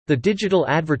The digital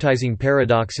advertising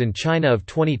paradox in China of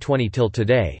 2020 till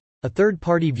today. A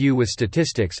third-party view with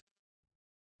statistics.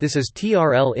 This is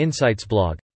TRL Insights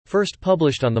blog, first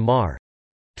published on the Mar.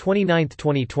 29,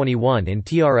 2021 in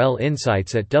TRL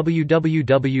Insights at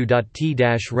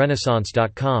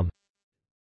www.t-renaissance.com.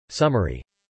 Summary.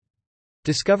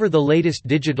 Discover the latest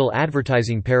digital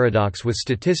advertising paradox with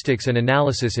statistics and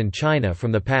analysis in China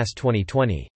from the past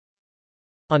 2020.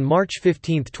 On March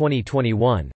 15,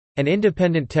 2021, an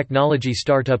independent technology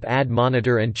startup Ad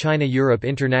Monitor and China-Europe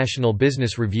International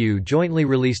Business Review jointly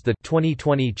released the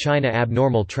 2020 China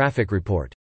Abnormal Traffic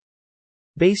Report.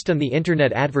 Based on the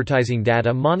Internet advertising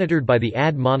data monitored by the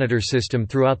Ad Monitor system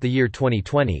throughout the year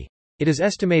 2020, it is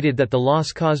estimated that the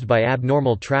loss caused by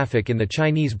abnormal traffic in the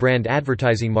Chinese brand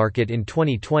advertising market in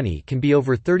 2020 can be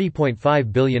over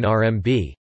 30.5 billion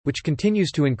RMB, which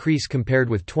continues to increase compared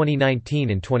with 2019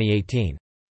 and 2018.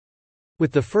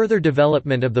 With the further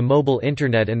development of the mobile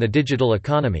Internet and the digital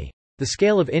economy, the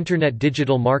scale of Internet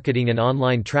digital marketing and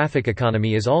online traffic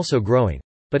economy is also growing,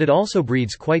 but it also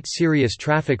breeds quite serious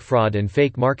traffic fraud and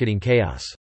fake marketing chaos.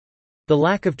 The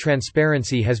lack of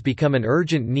transparency has become an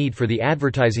urgent need for the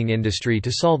advertising industry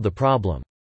to solve the problem.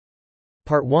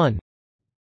 Part 1.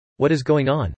 What is going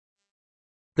on?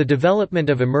 The development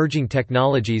of emerging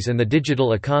technologies and the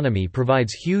digital economy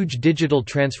provides huge digital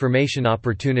transformation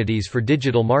opportunities for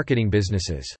digital marketing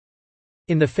businesses.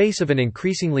 In the face of an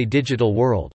increasingly digital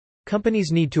world,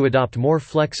 companies need to adopt more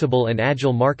flexible and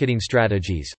agile marketing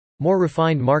strategies, more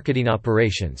refined marketing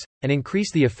operations, and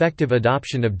increase the effective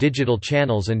adoption of digital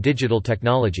channels and digital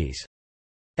technologies.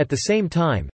 At the same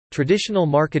time, traditional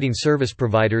marketing service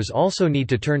providers also need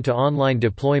to turn to online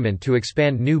deployment to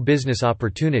expand new business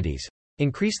opportunities,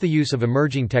 increase the use of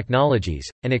emerging technologies,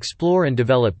 and explore and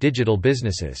develop digital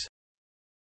businesses.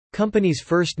 Companies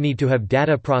first need to have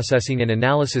data processing and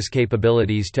analysis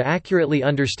capabilities to accurately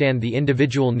understand the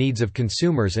individual needs of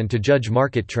consumers and to judge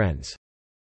market trends.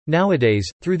 Nowadays,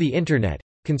 through the Internet,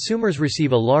 consumers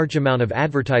receive a large amount of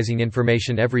advertising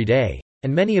information every day,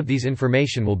 and many of these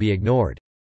information will be ignored.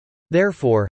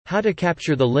 Therefore, how to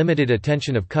capture the limited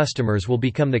attention of customers will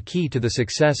become the key to the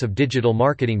success of digital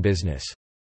marketing business.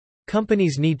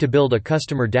 Companies need to build a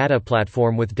customer data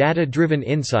platform with data-driven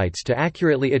insights to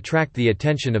accurately attract the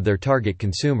attention of their target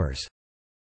consumers.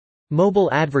 Mobile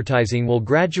advertising will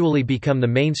gradually become the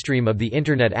mainstream of the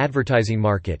Internet advertising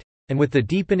market, and with the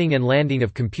deepening and landing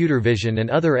of computer vision and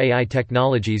other AI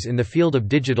technologies in the field of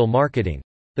digital marketing,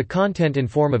 the content and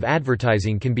form of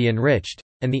advertising can be enriched,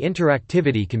 and the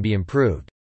interactivity can be improved.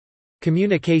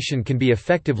 Communication can be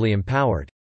effectively empowered.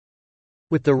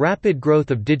 With the rapid growth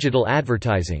of digital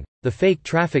advertising, the fake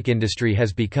traffic industry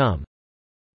has become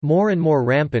more and more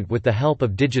rampant with the help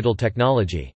of digital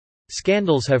technology.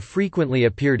 Scandals have frequently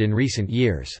appeared in recent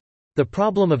years. The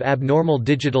problem of abnormal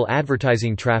digital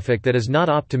advertising traffic that is not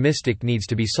optimistic needs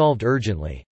to be solved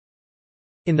urgently.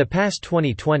 In the past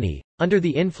 2020, under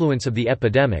the influence of the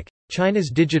epidemic,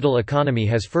 China's digital economy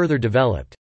has further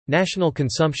developed, national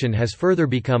consumption has further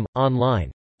become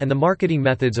online, and the marketing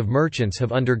methods of merchants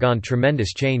have undergone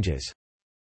tremendous changes.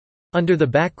 Under the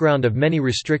background of many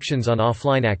restrictions on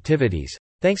offline activities,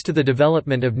 thanks to the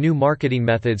development of new marketing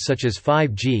methods such as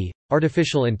 5G,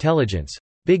 artificial intelligence,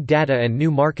 big data and new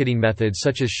marketing methods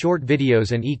such as short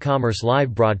videos and e-commerce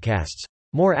live broadcasts,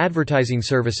 more advertising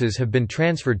services have been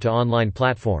transferred to online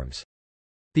platforms.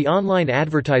 The online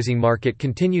advertising market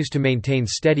continues to maintain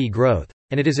steady growth,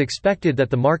 and it is expected that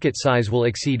the market size will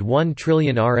exceed 1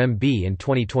 trillion RMB in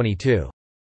 2022.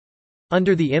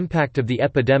 Under the impact of the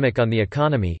epidemic on the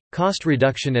economy, cost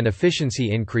reduction and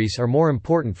efficiency increase are more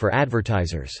important for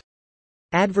advertisers.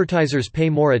 Advertisers pay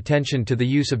more attention to the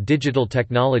use of digital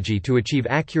technology to achieve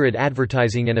accurate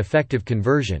advertising and effective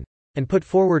conversion, and put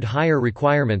forward higher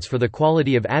requirements for the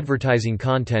quality of advertising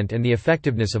content and the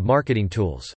effectiveness of marketing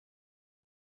tools.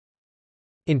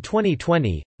 In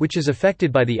 2020, which is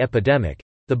affected by the epidemic,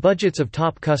 the budgets of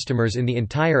top customers in the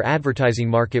entire advertising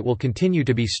market will continue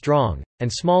to be strong,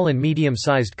 and small and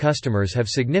medium-sized customers have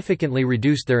significantly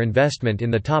reduced their investment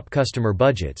in the top customer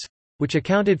budgets, which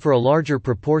accounted for a larger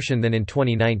proportion than in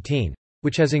 2019,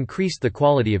 which has increased the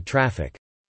quality of traffic.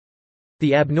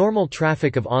 The abnormal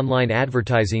traffic of online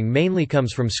advertising mainly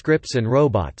comes from scripts and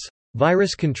robots,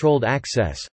 virus-controlled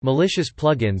access, malicious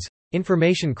plugins,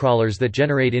 information crawlers that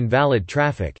generate invalid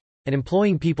traffic, and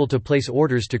employing people to place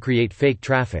orders to create fake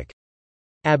traffic.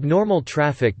 Abnormal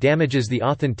traffic damages the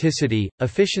authenticity,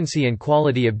 efficiency and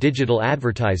quality of digital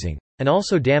advertising, and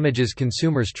also damages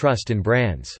consumers' trust in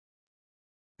brands.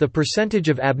 The percentage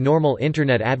of abnormal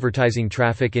Internet advertising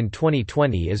traffic in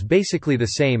 2020 is basically the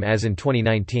same as in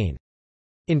 2019.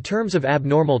 In terms of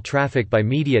abnormal traffic by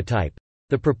media type,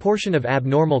 The proportion of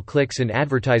abnormal clicks in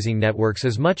advertising networks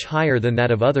is much higher than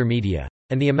that of other media,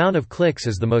 and the amount of clicks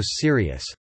is the most serious.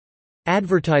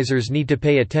 Advertisers need to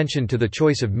pay attention to the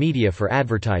choice of media for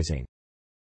advertising.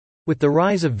 With the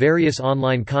rise of various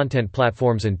online content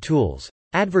platforms and tools,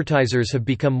 advertisers have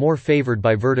become more favored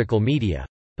by vertical media,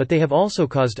 but they have also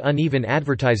caused uneven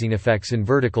advertising effects in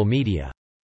vertical media.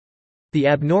 The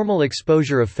abnormal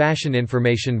exposure of fashion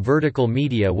information vertical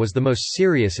media was the most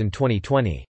serious in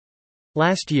 2020.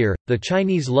 Last year, the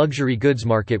Chinese luxury goods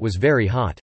market was very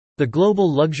hot. The global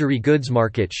luxury goods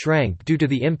market shrank due to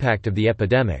the impact of the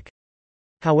epidemic.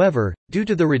 However, due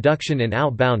to the reduction in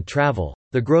outbound travel,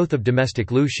 the growth of domestic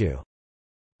luxury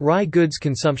goods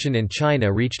consumption in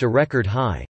China reached a record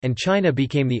high, and China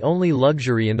became the only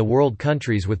luxury in the world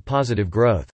countries with positive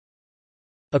growth.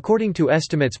 According to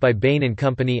estimates by Bain &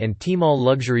 Company and Tmall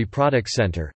Luxury Products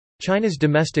Center, China's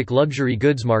domestic luxury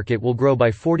goods market will grow by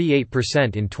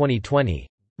 48% in 2020,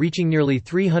 reaching nearly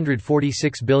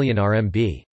 346 billion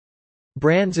RMB.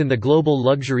 Brands in the global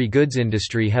luxury goods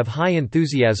industry have high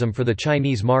enthusiasm for the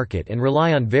Chinese market and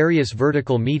rely on various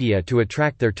vertical media to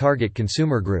attract their target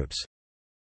consumer groups.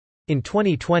 In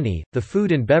 2020, the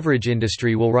food and beverage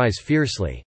industry will rise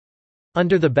fiercely.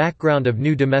 Under the background of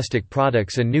new domestic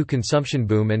products and new consumption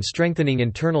boom and strengthening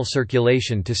internal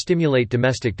circulation to stimulate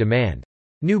domestic demand,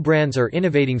 new brands are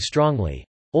innovating strongly,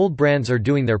 old brands are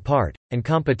doing their part, and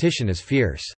competition is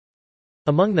fierce.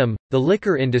 Among them, the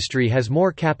liquor industry has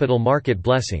more capital market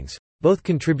blessings, both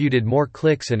contributed more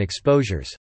clicks and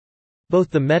exposures. Both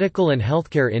the medical and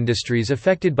healthcare industries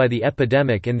affected by the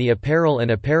epidemic and the apparel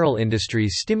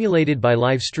industries stimulated by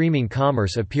live streaming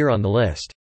commerce appear on the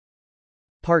list.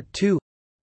 Part 2.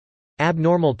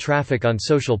 Abnormal traffic on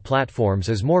social platforms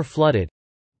is more flooded.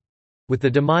 With the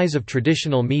demise of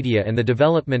traditional media and the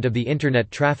development of the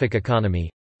internet traffic economy,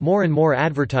 more and more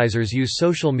advertisers use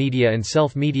social media and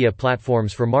self-media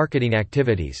platforms for marketing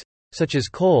activities, such as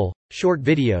KOL, short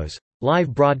videos,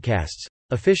 live broadcasts,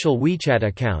 official WeChat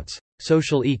accounts,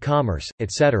 social e-commerce,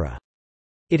 etc.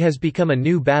 It has become a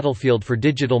new battlefield for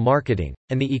digital marketing,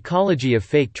 and the ecology of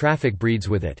fake traffic breeds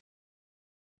with it.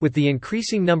 With the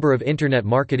increasing number of internet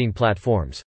marketing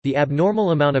platforms, the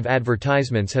abnormal amount of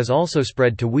advertisements has also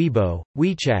spread to Weibo,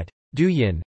 WeChat,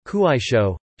 Douyin,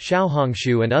 Kuaishou,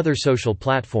 Xiaohongshu and other social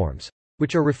platforms,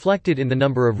 which are reflected in the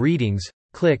number of readings,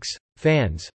 clicks,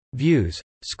 fans, views,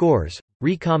 scores,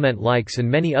 re-comment likes and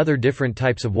many other different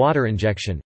types of water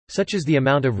injection, such as the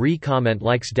amount of re-comment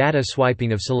likes data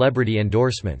swiping of celebrity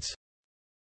endorsements.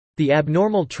 The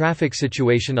abnormal traffic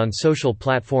situation on social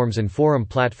platforms and forum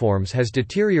platforms has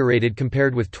deteriorated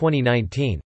compared with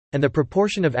 2019, and the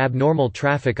proportion of abnormal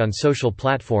traffic on social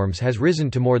platforms has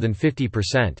risen to more than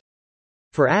 50%.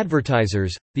 For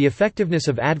advertisers, the effectiveness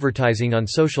of advertising on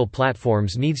social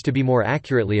platforms needs to be more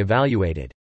accurately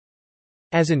evaluated.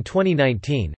 As in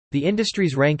 2019, the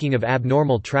industry's ranking of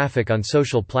abnormal traffic on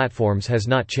social platforms has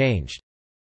not changed.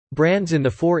 Brands in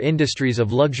the four industries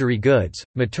of luxury goods,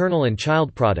 maternal and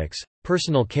child products,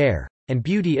 personal care, and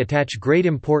beauty attach great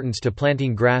importance to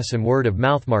planting grass and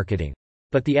word-of-mouth marketing,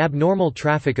 but the abnormal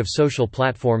traffic of social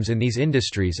platforms in these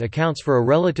industries accounts for a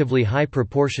relatively high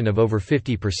proportion of over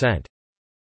 50%.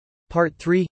 Part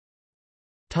 3.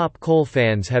 Top KOL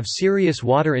fans have serious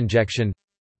water injection.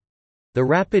 The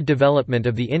rapid development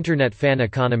of the internet fan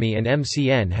economy and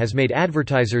MCN has made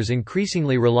advertisers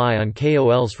increasingly rely on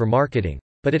KOLs for marketing,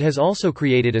 but it has also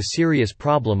created a serious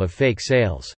problem of fake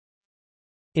sales.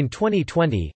 In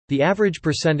 2020, the average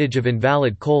percentage of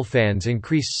invalid KOL fans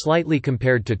increased slightly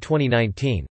compared to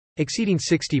 2019, exceeding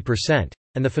 60%,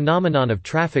 and the phenomenon of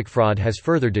traffic fraud has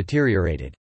further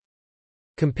deteriorated.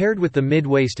 Compared with the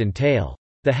mid-waist and tail,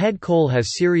 the head KOL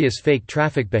has serious fake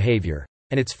traffic behavior,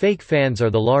 and its fake fans are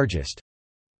the largest.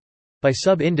 By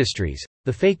sub-industries,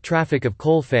 the fake traffic of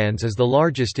KOL fans is the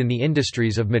largest in the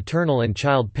industries of maternal and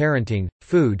child parenting,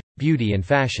 food, beauty and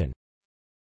fashion.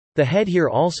 The head here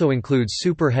also includes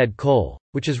superhead KOL,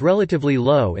 which is relatively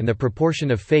low in the proportion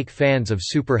of fake fans of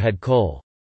superhead KOL.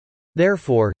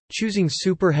 Therefore, choosing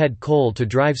superhead KOL to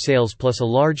drive sales plus a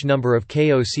large number of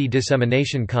KOC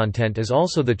dissemination content is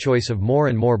also the choice of more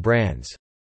and more brands.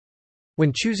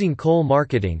 When choosing KOL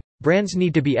marketing, brands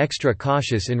need to be extra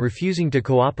cautious in refusing to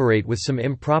cooperate with some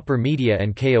improper media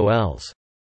and KOLs.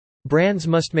 Brands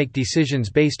must make decisions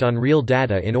based on real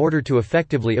data in order to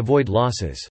effectively avoid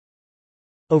losses.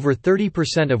 Over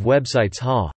 30% of websites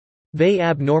have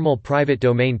abnormal private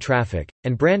domain traffic,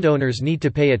 and brand owners need to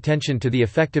pay attention to the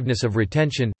effectiveness of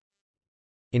retention.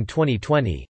 In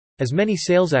 2020, as many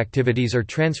sales activities are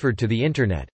transferred to the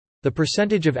Internet, the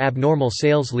percentage of abnormal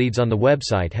sales leads on the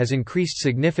website has increased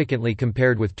significantly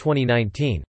compared with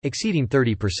 2019, exceeding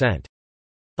 30%.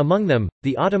 Among them,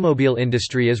 the automobile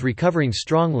industry is recovering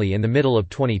strongly in the middle of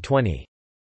 2020.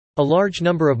 A large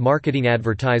number of marketing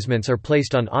advertisements are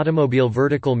placed on automobile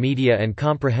vertical media and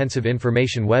comprehensive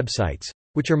information websites,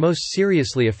 which are most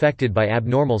seriously affected by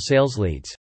abnormal sales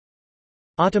leads.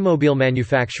 Automobile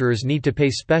manufacturers need to pay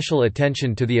special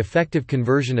attention to the effective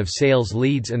conversion of sales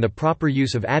leads and the proper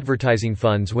use of advertising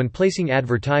funds when placing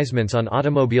advertisements on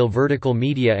automobile vertical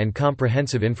media and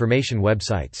comprehensive information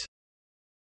websites.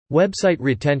 Website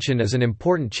retention is an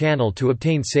important channel to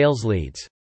obtain sales leads.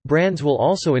 Brands will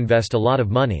also invest a lot of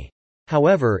money.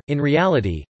 However, in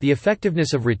reality, the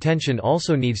effectiveness of retention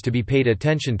also needs to be paid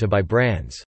attention to by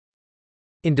brands.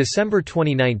 In December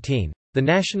 2019, the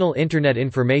National Internet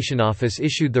Information Office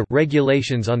issued the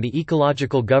Regulations on the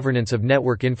Ecological Governance of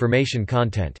Network Information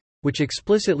Content, which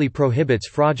explicitly prohibits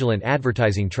fraudulent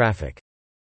advertising traffic.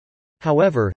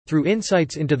 However, through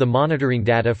insights into the monitoring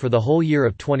data for the whole year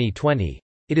of 2020,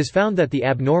 it is found that the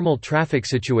abnormal traffic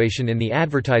situation in the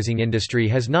advertising industry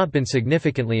has not been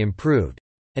significantly improved,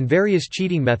 and various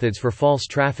cheating methods for false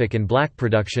traffic and black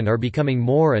production are becoming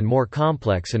more and more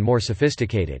complex and more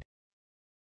sophisticated.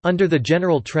 Under the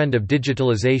general trend of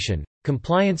digitalization,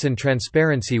 compliance and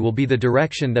transparency will be the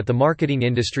direction that the marketing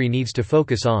industry needs to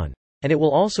focus on, and it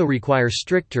will also require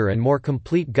stricter and more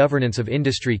complete governance of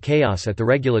industry chaos at the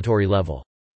regulatory level.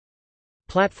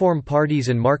 Platform parties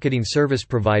and marketing service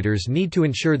providers need to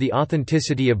ensure the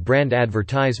authenticity of brand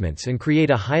advertisements and create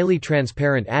a highly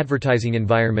transparent advertising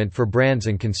environment for brands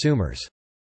and consumers.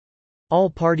 All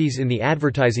parties in the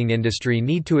advertising industry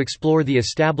need to explore the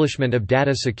establishment of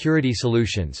data security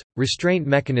solutions, restraint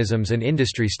mechanisms and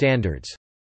industry standards.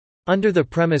 Under the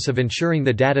premise of ensuring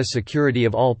the data security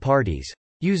of all parties,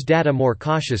 use data more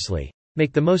cautiously,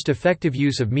 make the most effective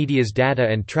use of media's data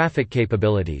and traffic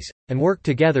capabilities, and work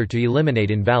together to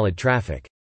eliminate invalid traffic.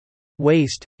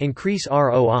 Waste, increase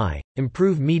ROI,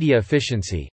 improve media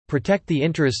efficiency, protect the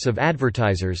interests of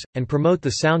advertisers, and promote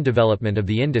the sound development of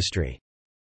the industry.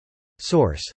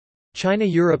 Source: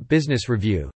 China-Europe Business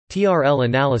Review, TRL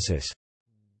Analysis.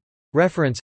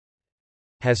 Reference: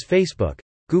 Has Facebook,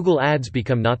 Google Ads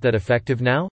become not that effective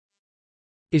now?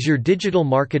 Is your digital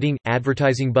marketing,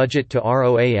 advertising budget to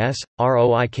ROAS,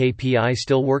 ROI KPI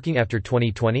still working after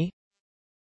 2020?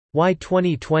 Why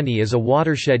 2020 is a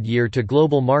watershed year to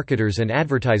global marketers and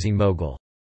advertising moguls?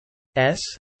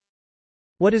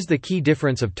 What is the key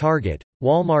difference of Target,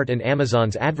 Walmart and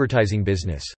Amazon's advertising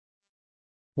business?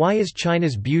 Why is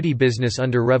China's beauty business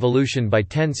under revolution by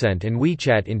Tencent and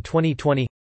WeChat in 2020?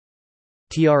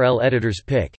 TRL Editor's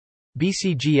Pick.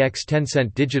 BCGX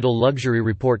Tencent Digital Luxury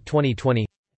Report 2020.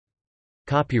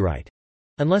 Copyright.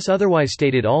 Unless otherwise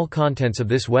stated, all contents of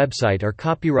this website are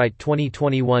copyright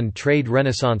 2021 Trade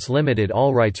Renaissance Limited,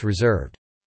 all rights reserved.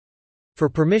 For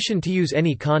permission to use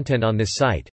any content on this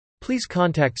site, please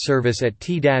contact service at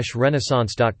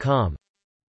t-renaissance.com.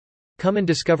 Come and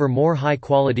discover more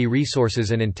high-quality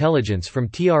resources and intelligence from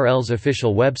TRL's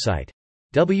official website,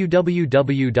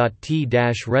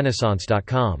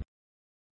 www.t-renaissance.com.